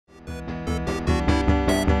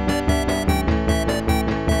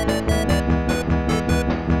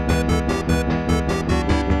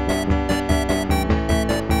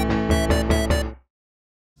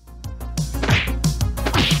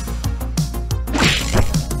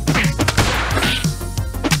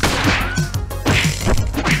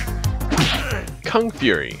Kung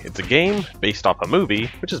Fury. It's a game based off a movie,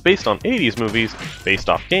 which is based on 80s movies, based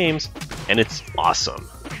off games, and it's awesome.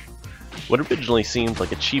 What originally seemed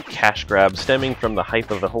like a cheap cash grab stemming from the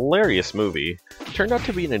hype of a hilarious movie turned out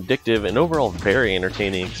to be an addictive and overall very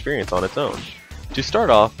entertaining experience on its own. To start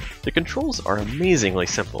off, the controls are amazingly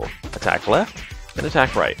simple. Attack left and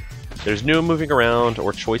attack right. There's no moving around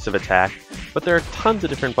or choice of attack, but there are tons of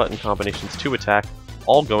different button combinations to attack,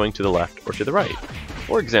 all going to the left or to the right.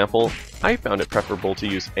 For example, I found it preferable to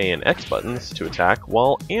use A and X buttons to attack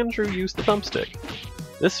while Andrew used the thumbstick.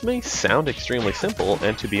 This may sound extremely simple,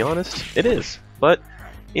 and to be honest, it is, but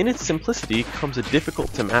in its simplicity comes a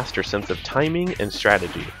difficult to master sense of timing and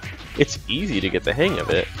strategy. It's easy to get the hang of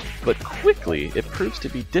it, but quickly it proves to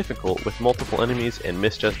be difficult with multiple enemies and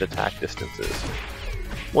misjudged attack distances.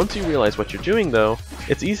 Once you realize what you're doing though,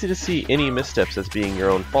 it's easy to see any missteps as being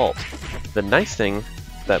your own fault. The nice thing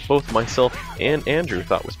that both myself and Andrew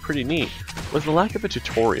thought was pretty neat was the lack of a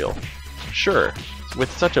tutorial. Sure,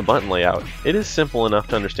 with such a button layout, it is simple enough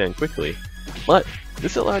to understand quickly, but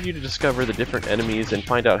this allowed you to discover the different enemies and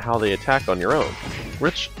find out how they attack on your own,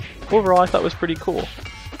 which overall I thought was pretty cool.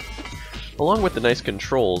 Along with the nice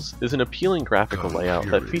controls is an appealing graphical layout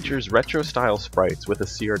that features retro-style sprites with a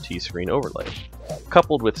CRT screen overlay.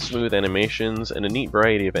 Coupled with smooth animations and a neat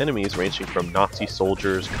variety of enemies ranging from Nazi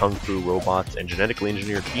soldiers, kung fu robots, and genetically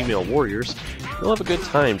engineered female warriors, you'll have a good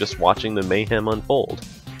time just watching the mayhem unfold.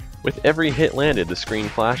 With every hit landed, the screen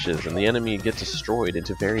flashes and the enemy gets destroyed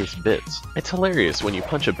into various bits. It's hilarious when you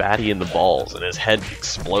punch a baddie in the balls and his head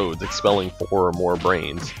explodes, expelling 4 or more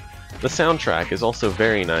brains. The soundtrack is also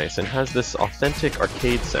very nice and has this authentic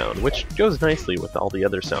arcade sound, which goes nicely with all the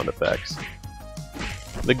other sound effects.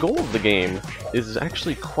 The goal of the game is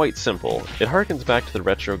actually quite simple. It harkens back to the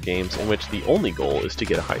retro games in which the only goal is to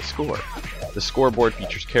get a high score. The scoreboard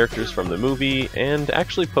features characters from the movie and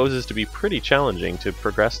actually poses to be pretty challenging to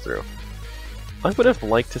progress through. I would have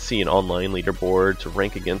liked to see an online leaderboard to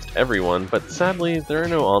rank against everyone, but sadly there are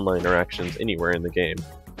no online interactions anywhere in the game.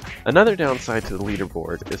 Another downside to the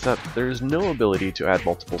leaderboard is that there is no ability to add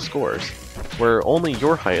multiple scores, where only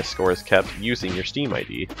your highest score is kept using your Steam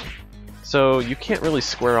ID. So you can't really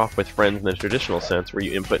square off with friends in the traditional sense where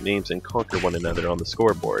you input names and conquer one another on the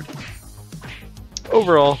scoreboard.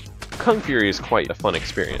 Overall, Kung Fury is quite a fun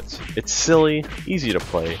experience. It's silly, easy to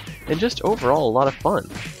play, and just overall a lot of fun.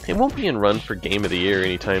 It won't be in run for Game of the Year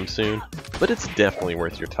anytime soon, but it's definitely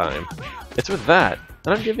worth your time. It's with that,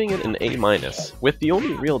 and I'm giving it an A-, with the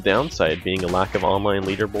only real downside being a lack of online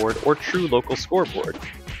leaderboard or true local scoreboard.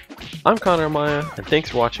 I'm Connor Maya, and thanks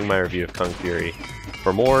for watching my review of Kung Fury.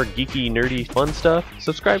 For more geeky, nerdy, fun stuff,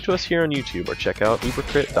 subscribe to us here on YouTube or check out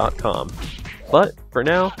UberCrit.com. But, for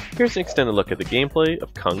now, here's an extended look at the gameplay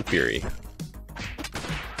of Kung Fury.